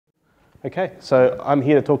Okay, so I'm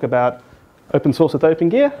here to talk about open source with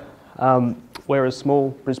Opengear. We're a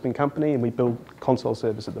small Brisbane company and we build console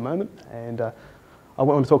servers at the moment. And I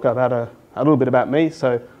want to talk about a little bit about me.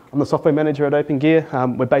 So I'm the software manager at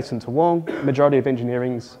Opengear. We're based in Toowong. Majority of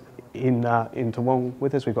engineering's in Toowong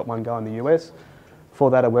with us. We've got one guy in the US.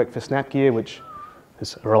 Before that, I worked for Snapgear, which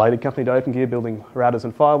is a related company to Opengear, building routers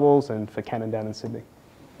and firewalls, and for Canon down in Sydney.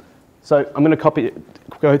 So I'm going to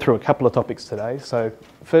go through a couple of topics today. So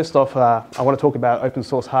first off, I want to talk about open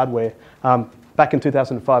source hardware. Back in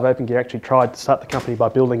 2005, Opengear actually tried to start the company by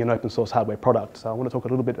building an open source hardware product. So I want to talk a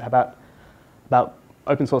little bit about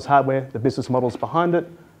open source hardware, the business models behind it,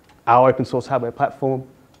 our open source hardware platform,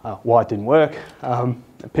 why it didn't work, a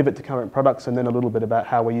pivot to current products, and then a little bit about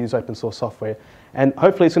how we use open source software. And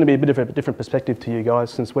hopefully it's going to be a bit of a different perspective to you guys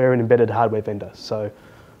since we're an embedded hardware vendor. So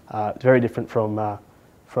it's very different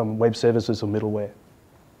from web services or middleware.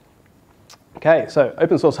 Okay, so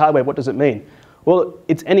open source hardware, what does it mean? Well,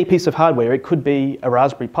 it's any piece of hardware. It could be a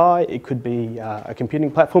Raspberry Pi, it could be a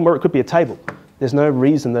computing platform, or it could be a table. There's no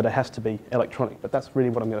reason that it has to be electronic, but that's really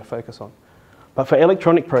what I'm going to focus on. But for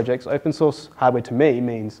electronic projects, open source hardware to me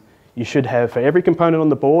means you should have, for every component on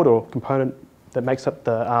the board or component that makes up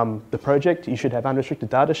the project, you should have unrestricted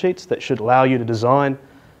data sheets that should allow you to design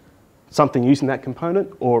something using that component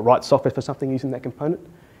or write software for something using that component.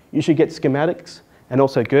 You should get schematics and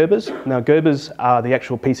also Gerbers. Now Gerbers are the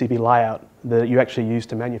actual PCB layout that you actually use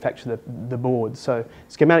to manufacture the board. So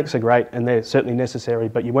schematics are great and they're certainly necessary,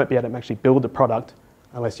 but you won't be able to actually build the product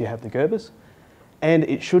unless you have the Gerbers. And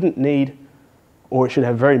it shouldn't need, or it should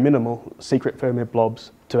have very minimal secret firmware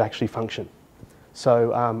blobs to actually function.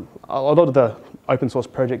 So a lot of the open source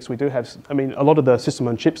projects we do have, I mean, a lot of the system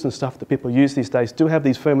on chips and stuff that people use these days do have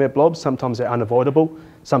these firmware blobs. Sometimes they're unavoidable.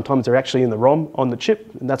 Sometimes they're actually in the ROM on the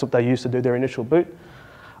chip, and that's what they use to do their initial boot.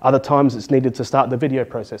 Other times it's needed to start the video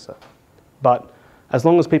processor. But as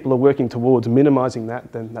long as people are working towards minimizing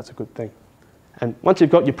that, then that's a good thing. And once you've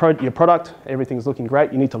got your product, everything's looking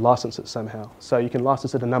great, you need to license it somehow. So you can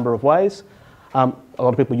license it a number of ways. A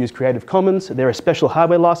lot of people use Creative Commons. There are special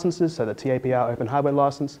hardware licenses, so the TAPR Open Hardware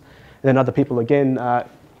License. And then other people, again,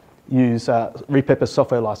 use repurposed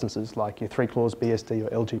software licenses like your 3-clause BSD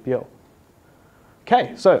or LGPL.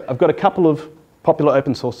 Okay, so I've got a couple of popular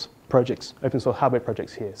open source projects, open source hardware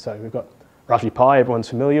projects here. So we've got Raspberry Pi, everyone's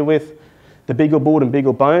familiar with. The BeagleBoard and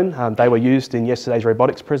BeagleBone, they were used in yesterday's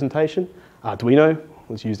robotics presentation. Arduino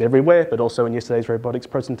was used everywhere, but also in yesterday's robotics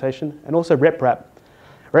presentation. And also RepRap.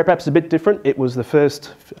 RepRap's a bit different. It was the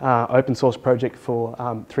first open source project for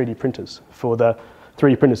 3D printers, for the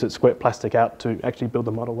 3D printers that squirt plastic out to actually build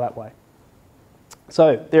the model that way.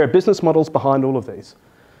 So there are business models behind all of these.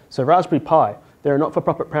 So Raspberry Pi, they're a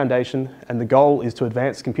not-for-profit foundation, and the goal is to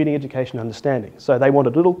advance computing education and understanding. So they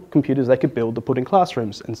wanted little computers they could build to put in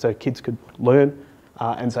classrooms, and so kids could learn,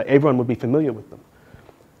 and so everyone would be familiar with them.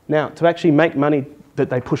 Now, to actually make money that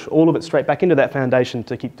they push all of it straight back into that foundation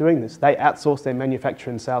to keep doing this, they outsource their manufacture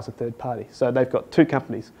and sales to third party. So they've got two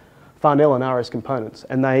companies, Farnell and RS Components,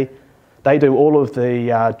 and they do all of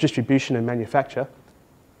the distribution and manufacture,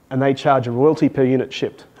 and they charge a royalty per unit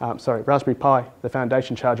shipped. Raspberry Pi, the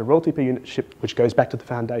foundation, charge a royalty per unit shipped, which goes back to the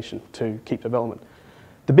foundation to keep development.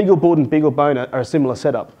 The BeagleBoard and BeagleBone are a similar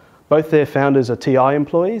setup. Both their founders are TI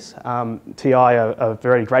employees. TI are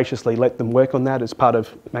very graciously let them work on that as part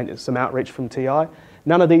of some outreach from TI.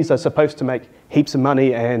 None of these are supposed to make heaps of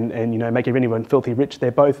money and make anyone filthy rich.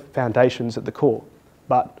 They're both foundations at the core.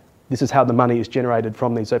 But this is how the money is generated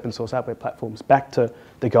from these open source hardware platforms back to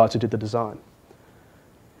the guys who did the design.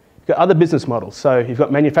 You've got other business models. So you've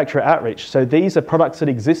got manufacturer outreach. So these are products that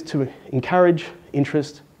exist to encourage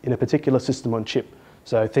interest in a particular system on chip.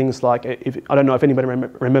 So things like, I don't know if anybody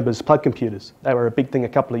remembers plug computers. They were a big thing a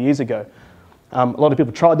couple of years ago. A lot of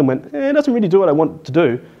people tried them and went, it doesn't really do what I want it to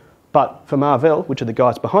do. But for Marvell, which are the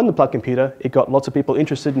guys behind the plug computer, it got lots of people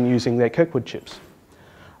interested in using their Kirkwood chips.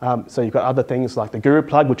 So you've got other things like the Guru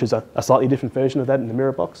plug, which is a slightly different version of that in the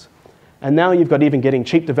mirror box. And now you've got even getting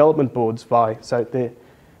cheap development boards so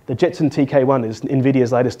the Jetson TK1 is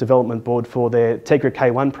NVIDIA's latest development board for their Tegra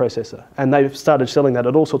K1 processor. And they've started selling that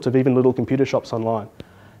at all sorts of even little computer shops online.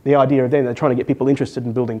 The idea of them, they're trying to get people interested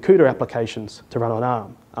in building CUDA applications to run on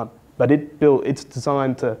ARM. But it's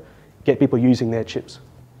designed to get people using their chips.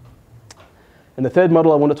 And the third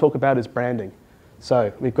model I want to talk about is branding.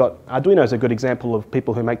 So we've got, Arduino is a good example of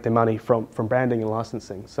people who make their money from branding and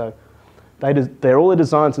licensing. So all their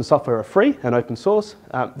designs and software are free and open source.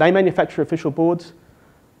 They manufacture official boards.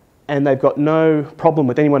 And they've got no problem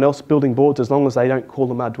with anyone else building boards as long as they don't call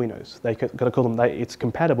them Arduinos. They've got to call them, it's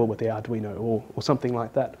compatible with the Arduino or something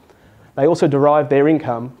like that. They also derive their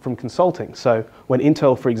income from consulting. So when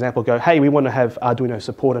Intel, for example, go, hey, we want to have Arduino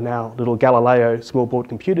support in our little Galileo small board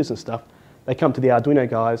computers and stuff, they come to the Arduino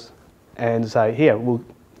guys and say, here, will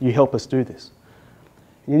you help us do this?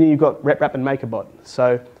 And then you've got RepRap and MakerBot.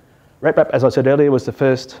 So RepRap, as I said earlier, was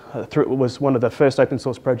was one of the first open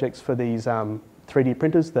source projects for these 3D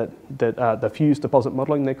printers the fused deposit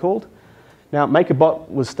modeling, they're called. Now, MakerBot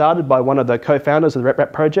was started by one of the co-founders of the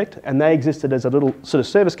RepRap project, and they existed as a little sort of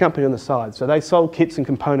service company on the side. So they sold kits and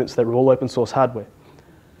components that were all open source hardware.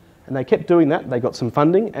 And they kept doing that. They got some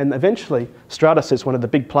funding, and eventually Stratasys, one of the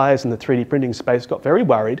big players in the 3D printing space, got very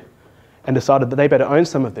worried and decided that they better own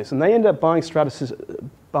some of this. And they ended up buying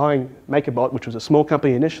MakerBot, which was a small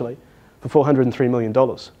company initially, for $403 million.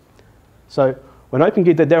 So when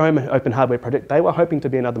Opengear did their own open hardware project, they were hoping to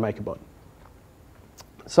be another MakerBot.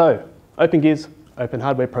 So Opengear's open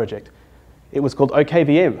hardware project, it was called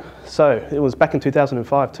OKVM. So it was back in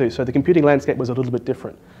 2005 too. So the computing landscape was a little bit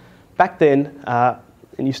different. Back then,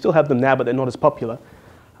 and you still have them now, but they're not as popular,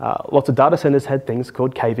 lots of data centers had things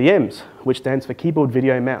called KVMs, which stands for Keyboard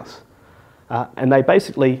Video Mouse. And they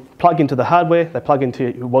basically plug into the hardware, they plug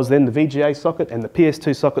into what was then the VGA socket and the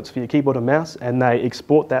PS2 sockets for your keyboard and mouse, and they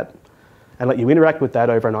export that and let you interact with that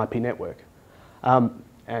over an IP network.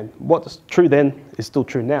 And what's true then is still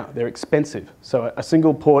true now. They're expensive. So a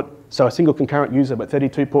single concurrent user with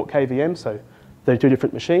 32 port KVM, so 32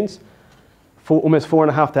 different machines, for almost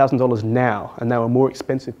 $4,500 now, and they were more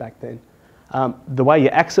expensive back then. The way you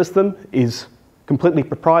access them is completely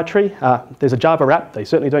proprietary. There's a Java app, they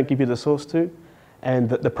certainly don't give you the source to, and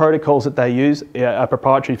the protocols that they use are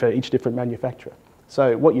proprietary for each different manufacturer.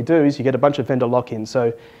 So what you do is you get a bunch of vendor lock-in.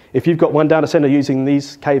 So if you've got one data center using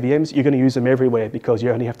these KVMs, you're going to use them everywhere because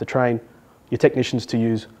you only have to train your technicians to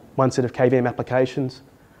use one set of KVM applications,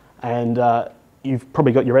 and you've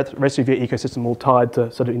probably got your rest of your ecosystem all tied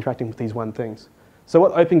to sort of interacting with these one things. So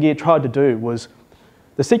what Opengear tried to do was,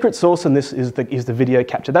 the secret sauce in this is the video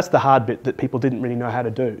capture. That's the hard bit that people didn't really know how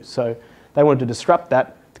to do. So they wanted to disrupt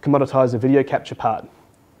that to commoditize the video capture part.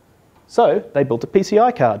 So they built a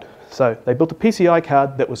PCI card. So they built a PCI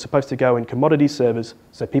card that was supposed to go in commodity servers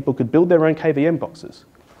so people could build their own KVM boxes.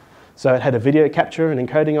 So it had a video capture and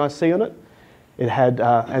encoding IC on it. It had,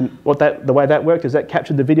 and the way that worked is that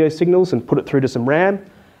captured the video signals and put it through to some RAM.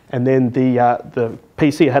 And then the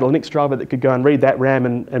PC had a Linux driver that could go and read that RAM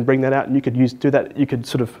and bring that out, and you could do that. You could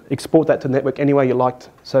sort of export that to the network any way you liked.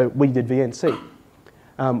 So we did VNC.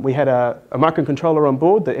 We had a microcontroller on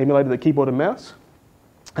board that emulated the keyboard and mouse,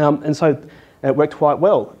 and so it worked quite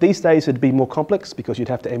well. These days it'd be more complex because you'd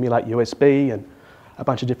have to emulate USB and a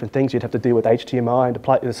bunch of different things. You'd have to deal with HDMI and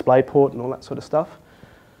DisplayPort and all that sort of stuff.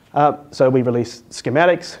 So we released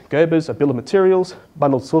schematics, Gerbers, a bill of materials,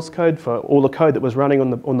 bundled source code for all the code that was running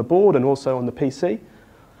on the board and also on the PC.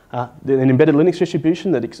 An embedded Linux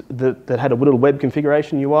distribution that had a little web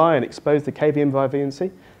configuration UI and exposed the KVM via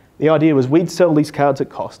VNC. The idea was we'd sell these cards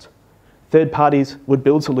at cost. Third parties would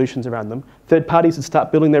build solutions around them. Third parties would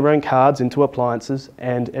start building their own cards into appliances,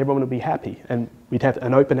 and everyone would be happy. And we'd have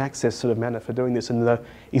an open access sort of manner for doing this, and the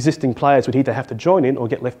existing players would either have to join in or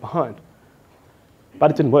get left behind.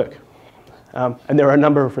 But it didn't work. And there are a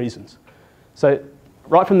number of reasons. So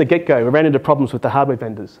right from the get-go, we ran into problems with the hardware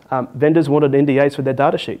vendors. Vendors wanted NDAs for their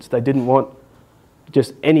data sheets. They didn't want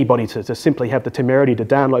just anybody to simply have the temerity to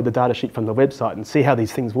download the data sheet from the website and see how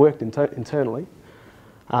these things worked internally.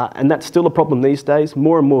 And that's still a problem these days.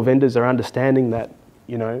 More and more vendors are understanding that,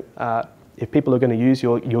 if people are going to use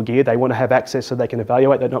your gear, they want to have access so they can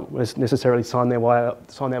evaluate. They don't necessarily sign their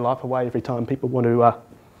life away every time people want to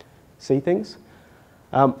see things.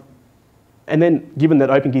 And then, given that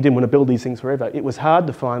Opengear didn't want to build these things forever, it was hard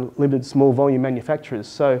to find limited small volume manufacturers.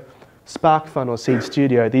 So SparkFun or Seed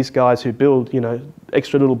Studio, these guys who build,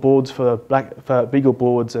 extra little boards for Beagle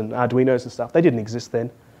boards and Arduinos and stuff, they didn't exist then.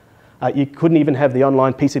 You couldn't even have the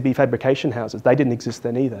online PCB fabrication houses. They didn't exist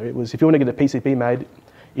then either. It was, if you want to get a PCB made,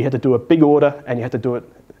 you had to do a big order and you had to do it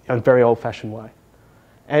in a very old-fashioned way.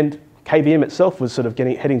 And KVM itself was sort of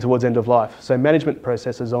heading towards end of life. So management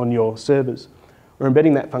processes on your servers were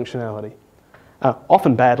embedding that functionality.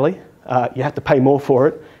 Often badly, you have to pay more for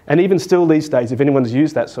it. And even still these days, if anyone's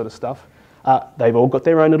used that sort of stuff, they've all got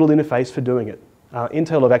their own little interface for doing it.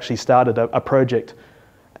 Intel have actually started a project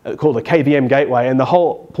called a KVM gateway, and the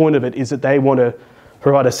whole point of it is that they want to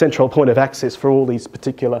provide a central point of access for all these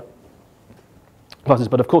particular devices,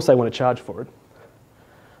 but of course they want to charge for it.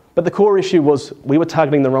 But the core issue was we were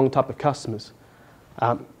targeting the wrong type of customers.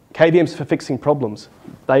 KVM's for fixing problems.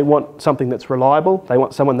 They want something that's reliable, they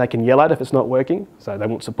want someone they can yell at if it's not working, so they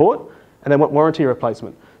want support, and they want warranty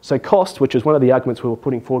replacement. So cost, which is one of the arguments we were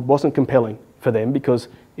putting forward, wasn't compelling for them, because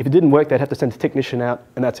if it didn't work, they'd have to send a technician out,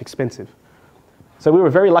 and that's expensive. So we were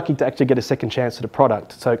very lucky to actually get a second chance at a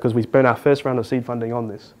product, so because we spent our first round of seed funding on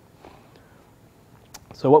this.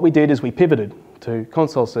 So what we did is we pivoted to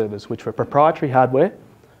console servers, which were proprietary hardware,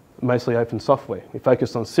 mostly open software. We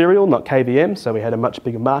focused on serial, not KVM, so we had a much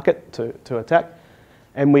bigger market to attack.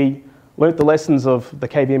 And we learnt the lessons of the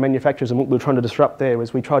KVM manufacturers, and what we were trying to disrupt there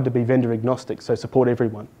was we tried to be vendor agnostic, so support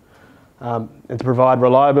everyone, and to provide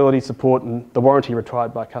reliability, support, and the warranty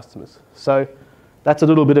required by customers. So that's a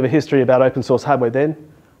little bit of a history about open source hardware then,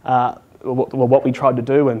 what we tried to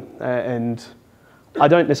do, and I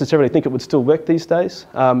don't necessarily think it would still work these days.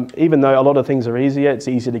 Even though a lot of things are easier, it's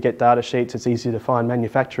easier to get data sheets, it's easier to find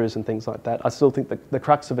manufacturers and things like that. I still think the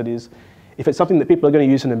crux of it is, if it's something that people are going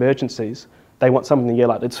to use in emergencies, they want something,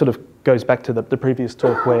 like it sort of goes back to the previous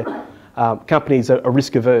talk where companies are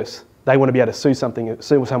risk averse. They want to be able to sue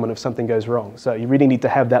someone if something goes wrong. So you really need to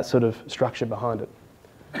have that sort of structure behind it.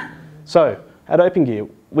 So at Opengear,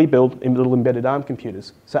 we build little embedded ARM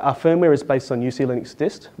computers. So our firmware is based on UC Linux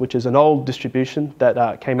Dist, which is an old distribution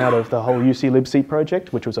that came out of the whole UC libc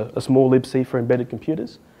project, which was a small libc for embedded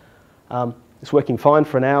computers. It's working fine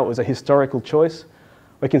for now. It was a historical choice.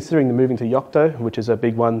 We're considering the moving to Yocto, which is a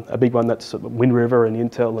big one that's Wind River and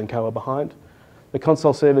Intel and Co are behind. The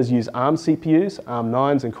console servers use ARM CPUs, ARM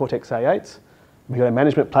 9s and Cortex A8s. We've got a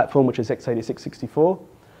management platform, which is x86-64.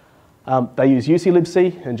 They use UC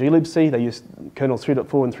libc and glibc. They use kernels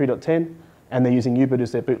 3.4 and 3.10, and they're using U-boot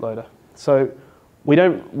as their bootloader. So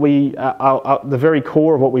the very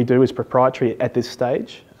core of what we do is proprietary at this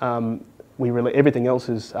stage. Everything else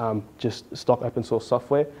is just stock open source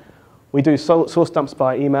software. We do source dumps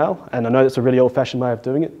by email, and I know that's a really old-fashioned way of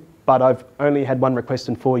doing it, but I've only had one request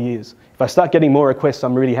in 4 years. If I start getting more requests,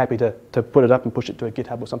 I'm really happy to put it up and push it to a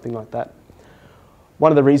GitHub or something like that.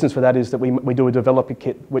 One of the reasons for that is that we do a developer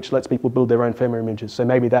kit which lets people build their own firmware images. So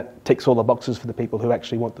maybe that ticks all the boxes for the people who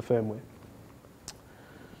actually want the firmware.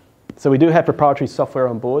 So we do have proprietary software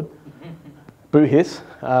on board. Boo hiss.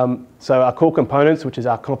 So our core components, which is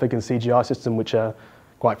our config and CGI system, which are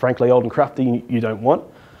quite frankly old and crafty, you don't want.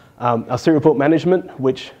 Our serial port management,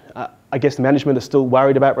 which I guess the management are still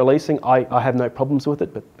worried about releasing. I have no problems with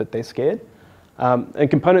it, but they're scared. And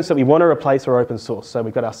components that we want to replace are open source. So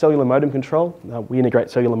we've got our cellular modem control. We integrate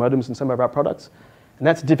cellular modems in some of our products, and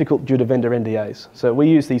that's difficult due to vendor NDAs. So we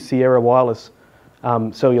use these Sierra Wireless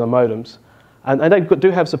cellular modems, and they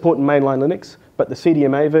do have support in mainline Linux, but the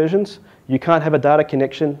CDMA versions, you can't have a data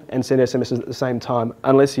connection and send SMSs at the same time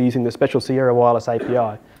unless you're using the special Sierra Wireless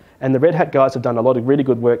API. And the Red Hat guys have done a lot of really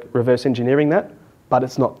good work reverse engineering that, but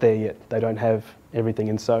it's not there yet. They don't have everything,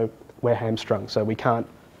 and so we're hamstrung. So we can't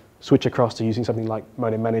switch across to using something like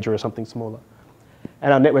Modem Manager or something smaller.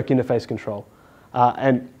 And our network interface control.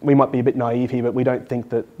 And we might be a bit naive here, but we don't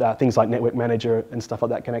think that things like Network Manager and stuff like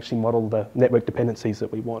that can actually model the network dependencies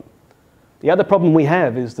that we want. The other problem we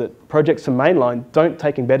have is that projects from mainline don't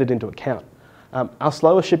take embedded into account. Our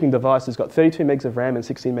slowest shipping device has got 32 megs of RAM and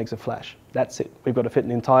 16 megs of flash. That's it. We've got to fit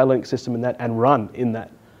an entire Linux system in that and run in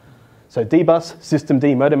that. So dbus,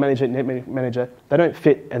 systemd, modem manager, net manager, they don't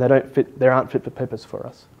fit, and they aren't fit for purpose for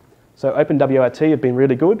us. So OpenWRT have been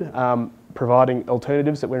really good, providing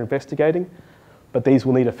alternatives that we're investigating, but these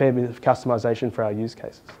will need a fair bit of customization for our use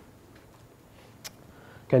cases.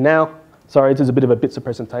 Okay, now, sorry, this is a bit of a bits of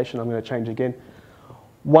presentation. I'm going to change again.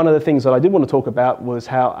 One of the things that I did want to talk about was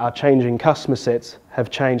how our changing customer sets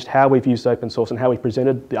have changed how we've used open source and how we've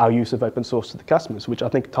presented our use of open source to the customers, which I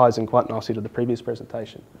think ties in quite nicely to the previous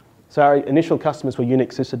presentation. So our initial customers were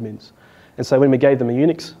Unix sysadmins. And so when we gave them a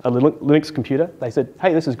Linux computer, they said,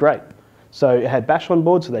 hey, this is great. So it had Bash on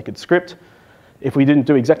board so they could script. If we didn't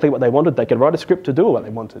do exactly what they wanted, they could write a script to do what they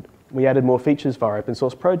wanted. We added more features via open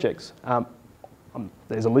source projects.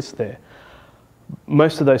 There's a list there.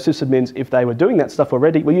 Most of those sysadmins, if they were doing that stuff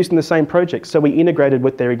already, were using the same projects. So we integrated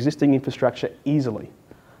with their existing infrastructure easily.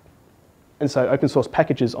 And so open source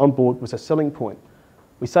packages on board was a selling point.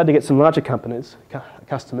 We started to get some larger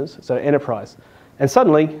customers, so enterprise. And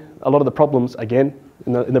suddenly, a lot of the problems, again,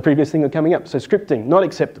 in the previous thing are coming up. So scripting, not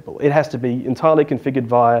acceptable. It has to be entirely configured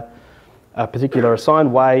via a particular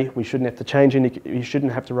assigned way. We shouldn't have to change any, you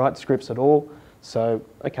shouldn't have to write scripts at all. So,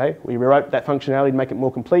 okay, we rewrote that functionality to make it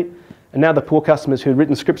more complete. And now the poor customers who'd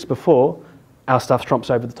written scripts before, our stuff trumps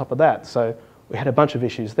over the top of that. So we had a bunch of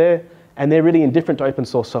issues there, and they're really indifferent to open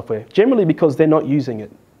source software, generally because they're not using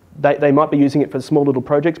it. They might be using it for small little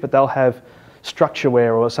projects, but they'll have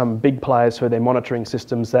Structureware or some big players for their monitoring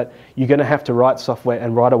systems that you're going to have to write software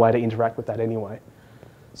and write a way to interact with that anyway.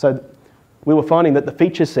 So we were finding that the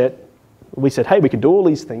feature set, we said, hey, we can do all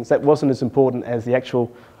these things. That wasn't as important as the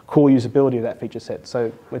actual core usability of that feature set.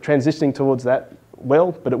 So we're transitioning towards that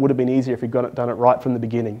well, but it would have been easier if we'd done it right from the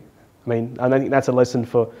beginning. I mean, I don't think that's a lesson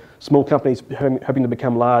for small companies hoping to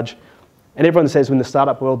become large. And everyone says in the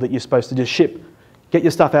startup world that you're supposed to just get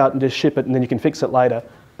your stuff out and just ship it and then you can fix it later.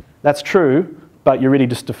 That's true, but you're really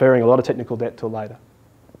just deferring a lot of technical debt till later.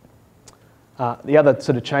 The other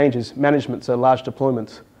sort of change is management, so large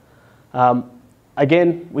deployments.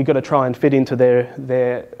 Again, we've got to try and fit into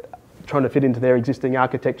their existing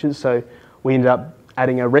architectures. So we ended up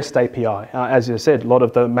adding a REST API. As I said, a lot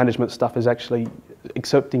of the management stuff is actually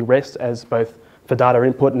accepting REST as both for data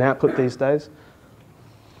input and output these days.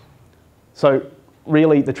 So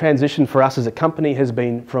really, the transition for us as a company has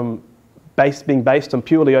been from being based on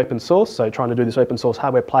purely open source, so trying to do this open source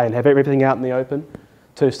hardware play and have everything out in the open,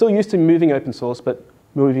 to still used to moving open source, but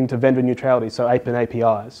moving to vendor neutrality, so open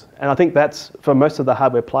APIs. And I think that's, for most of the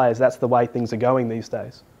hardware players, that's the way things are going these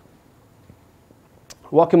days.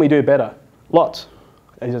 What can we do better? Lots.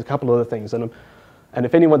 There's a couple of other things. And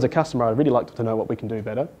if anyone's a customer, I'd really like to know what we can do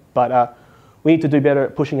better. But we need to do better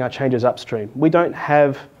at pushing our changes upstream. We don't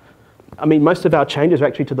have, I mean, most of our changes are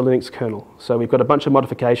actually to the Linux kernel. So we've got a bunch of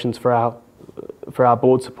modifications for our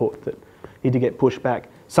board support that need to get pushed back.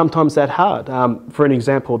 Sometimes that's hard. For an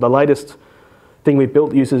example, the latest thing we've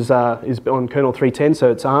built is on kernel 3.10,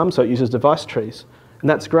 so it's ARM, so it uses device trees. And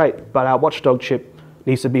that's great, but our watchdog chip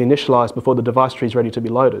needs to be initialized before the device tree is ready to be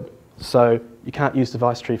loaded. So you can't use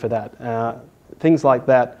device tree for that. Things like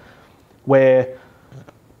that where,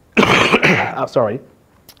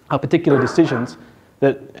 are particular decisions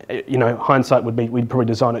that, you know, hindsight would be, we'd probably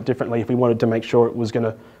design it differently if we wanted to make sure it was going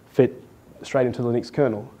to fit straight into the Linux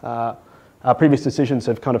kernel. Our previous decisions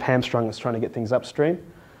have kind of hamstrung us trying to get things upstream.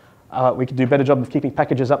 We could do a better job of keeping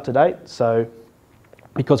packages up to date. So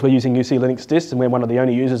because we're using UC Linux dist and we're one of the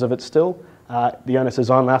only users of it still, the onus is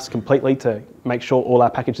on us completely to make sure all our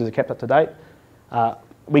packages are kept up to date.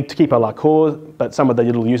 We keep all our core, but some of the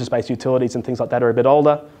little user space utilities and things like that are a bit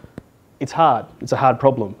older. It's hard. It's a hard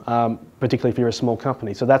problem, particularly if you're a small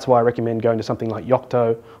company. So that's why I recommend going to something like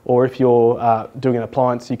Yocto, or if you're doing an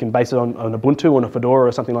appliance, you can base it on Ubuntu or on a Fedora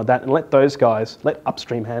or something like that, and let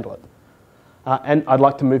upstream handle it. And I'd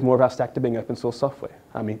like to move more of our stack to being open source software.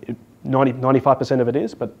 I mean, 95% of it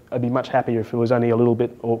is, but I'd be much happier if it was only a little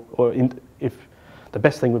bit, if the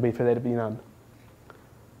best thing would be for there to be none.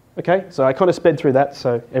 Okay, so I kind of sped through that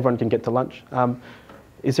so everyone can get to lunch.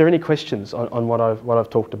 Is there any questions on what I've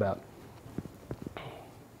talked about?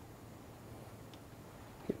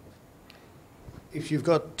 If you've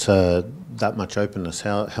got that much openness,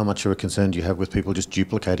 how much of a concern do you have with people just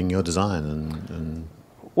duplicating your design? And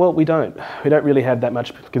Well, we don't. We don't really have that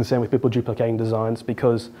much concern with people duplicating designs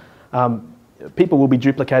because people will be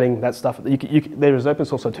duplicating that stuff. There is open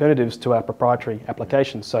source alternatives to our proprietary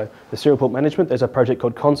applications. So the serial port management, there's a project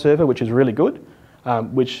called Conserver, which is really good,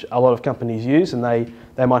 which a lot of companies use, and they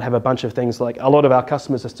might have a bunch of things like, a lot of our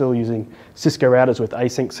customers are still using Cisco routers with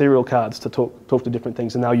async serial cards to talk to different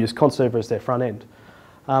things, and they'll use Conserver as their front end.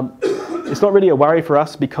 It's not really a worry for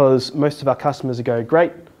us because most of our customers go,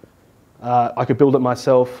 great, I could build it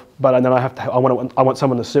myself, but then I want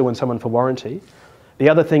someone to sue and someone for warranty. The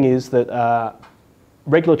other thing is that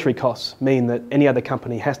regulatory costs mean that any other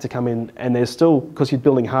company has to come in, and there's still, because you're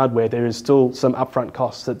building hardware, there is still some upfront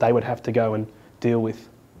costs that they would have to go and deal with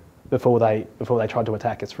before they try to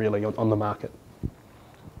attack us really on the market.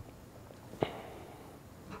 I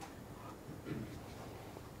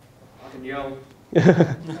can yell.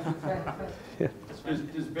 Yeah.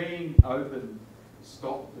 Does being open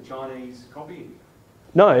stop the Chinese copying?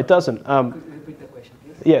 No, it doesn't. Could you repeat the question,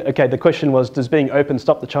 please? Yeah, okay, the question was, does being open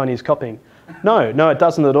stop the Chinese copying? No, it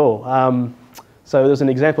doesn't at all. So there's an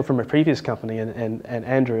example from a previous company, and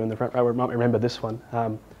Andrew in the front row might remember this one.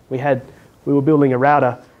 We were building a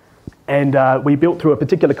router, and we built through a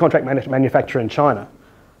particular contract manufacturer in China.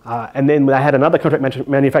 And then they had another contract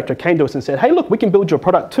manufacturer came to us and said, hey, look, we can build your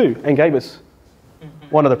product too, and gave us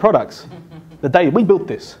one of the products. We built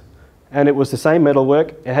this. And it was the same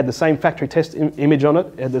metalwork, it had the same factory test image on it,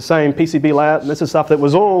 it had the same PCB layout, and this is stuff that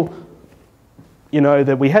was all,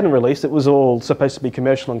 that we hadn't released. It was all supposed to be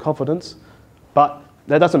commercial in confidence, but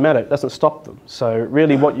that doesn't matter, it doesn't stop them. So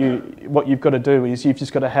really what you've got to do is you've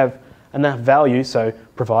just got to have enough value, so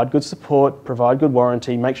provide good support, provide good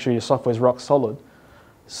warranty, make sure your software's rock solid,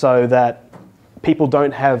 so that people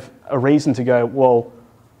don't have a reason to go, well,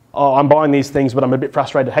 oh, I'm buying these things, but I'm a bit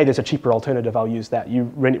frustrated. Hey, there's a cheaper alternative. I'll use that.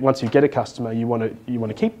 Once you get a customer, you want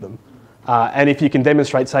to keep them. And if you can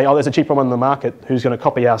demonstrate, say, oh, there's a cheaper one on the market who's going to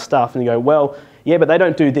copy our stuff, and you go, well, yeah, but they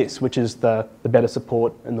don't do this, which is the better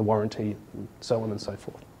support and the warranty, and so on and so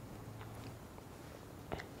forth.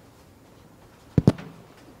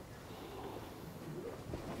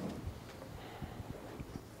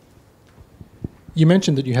 You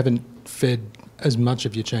mentioned that you haven't fed as much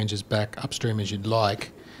of your changes back upstream as you'd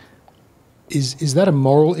like. Is that a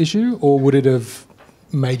moral issue, or would it have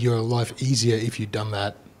made your life easier if you'd done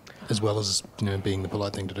that, as well as being the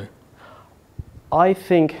polite thing to do? I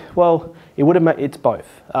think, well, it would have it's both.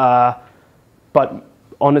 But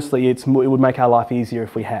honestly, it would make our life easier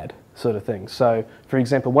if we had, sort of thing. So, for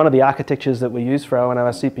example, one of the architectures that we use for our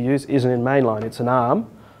CPUs isn't in mainline, it's an ARM,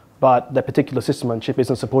 but that particular system on chip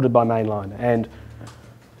isn't supported by mainline. And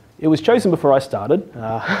it was chosen before I started,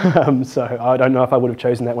 so I don't know if I would have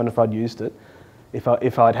chosen that one if I'd used it,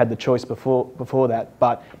 if I'd had the choice before that.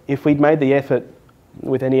 But if we'd made the effort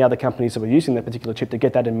with any other companies that were using that particular chip to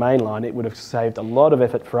get that in mainline, it would have saved a lot of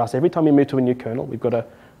effort for us. Every time we move to a new kernel, we've got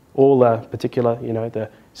all the particular, the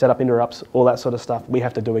setup interrupts, all that sort of stuff, we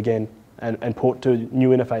have to do again and port to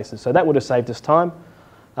new interfaces. So that would have saved us time.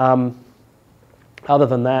 Other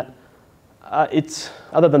than that, it's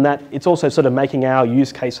also sort of making our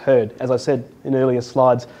use case heard. As I said in earlier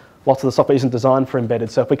slides, lots of the software isn't designed for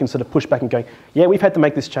embedded. So if we can sort of push back and go, yeah, we've had to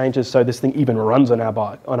make these changes so this thing even runs on our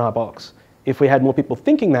box. If we had more people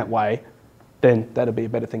thinking that way, then that'd be a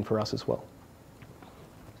better thing for us as well.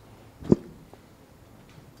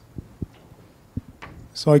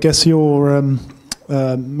 So I guess you're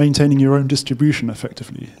maintaining your own distribution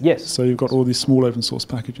effectively. Yes. So you've got all these small open source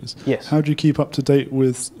packages. Yes. How do you keep up to date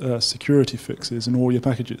with security fixes in all your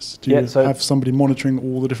packages? Do you have somebody monitoring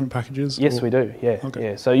all the different packages? Yes, we do. Yeah. Okay.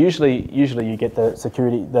 Yeah. So usually you get the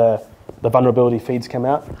security, the vulnerability feeds come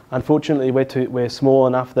out. Unfortunately, we're small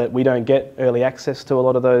enough that we don't get early access to a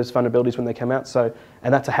lot of those vulnerabilities when they come out.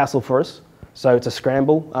 And that's a hassle for us. So it's a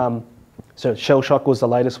scramble. So Shell Shock was the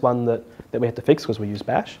latest one that we had to fix because we use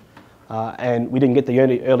Bash. And we didn't get the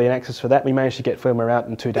early access for that. We managed to get firmware out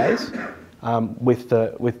in 2 days with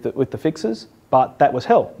the fixes, but that was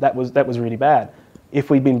hell. That was really bad. If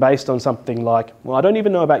we'd been based on something like, well, I don't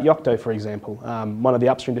even know about Yocto, for example, one of the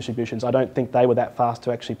upstream distributions. I don't think they were that fast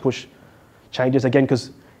to actually push changes again,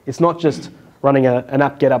 because it's not just running an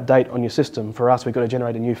apt-get update on your system. For us, we've got to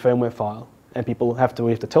generate a new firmware file, and we have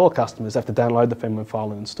to tell our customers they have to download the firmware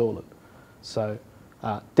file and install it. So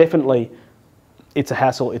definitely, it's a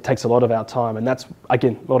hassle. It takes a lot of our time, and that's,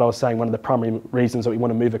 again, what I was saying, one of the primary reasons that we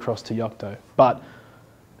want to move across to Yocto. But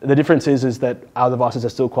the difference is that our devices are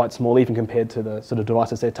still quite small, even compared to the sort of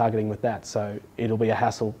devices they're targeting with that. So it'll be a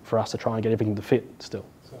hassle for us to try and get everything to fit still.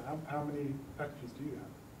 So how many packages do you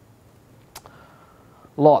have?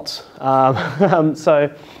 Lots.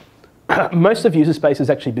 So most of user space is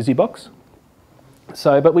actually BusyBox.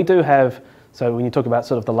 But we do have, so when you talk about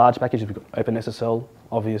sort of the large packages, we've got OpenSSL,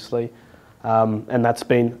 obviously. And that's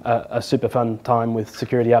been a super fun time with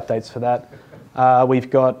security updates for that. We've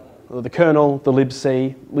got the kernel, the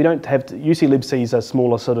libc. We don't have UC libc is a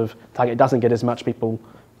smaller sort of target. It doesn't get as much people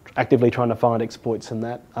actively trying to find exploits in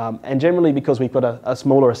that. And generally, because we've got a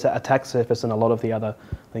smaller attack surface than a lot of the other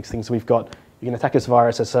things, you can attack us via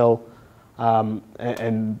SSL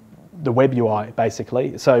and the web UI,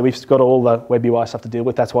 basically. So we've got all the web UI stuff to deal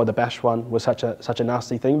with. That's why the Bash one was such a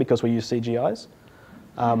nasty thing, because we use CGIs.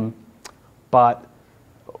 But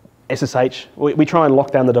SSH, we try and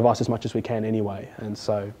lock down the device as much as we can anyway. And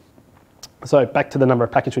so back to the number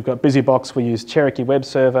of packages, we've got BusyBox, we use Cherokee Web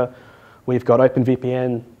Server, we've got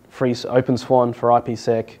OpenVPN, OpenSwan for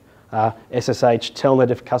IPsec, SSH, Telnet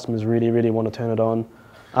if customers really, really want to turn it on.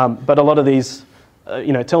 But a lot of these,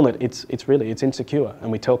 Telnet, it's insecure,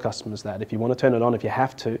 and we tell customers that if you want to turn it on, if you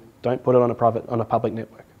have to, don't put it on a public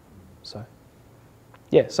network. So.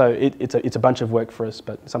 Yeah, so it's a bunch of work for us,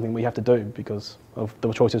 but something we have to do because of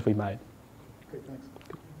the choices we made. Great, thanks.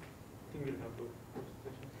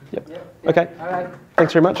 Yep. Okay. All right.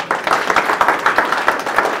 Thanks very much.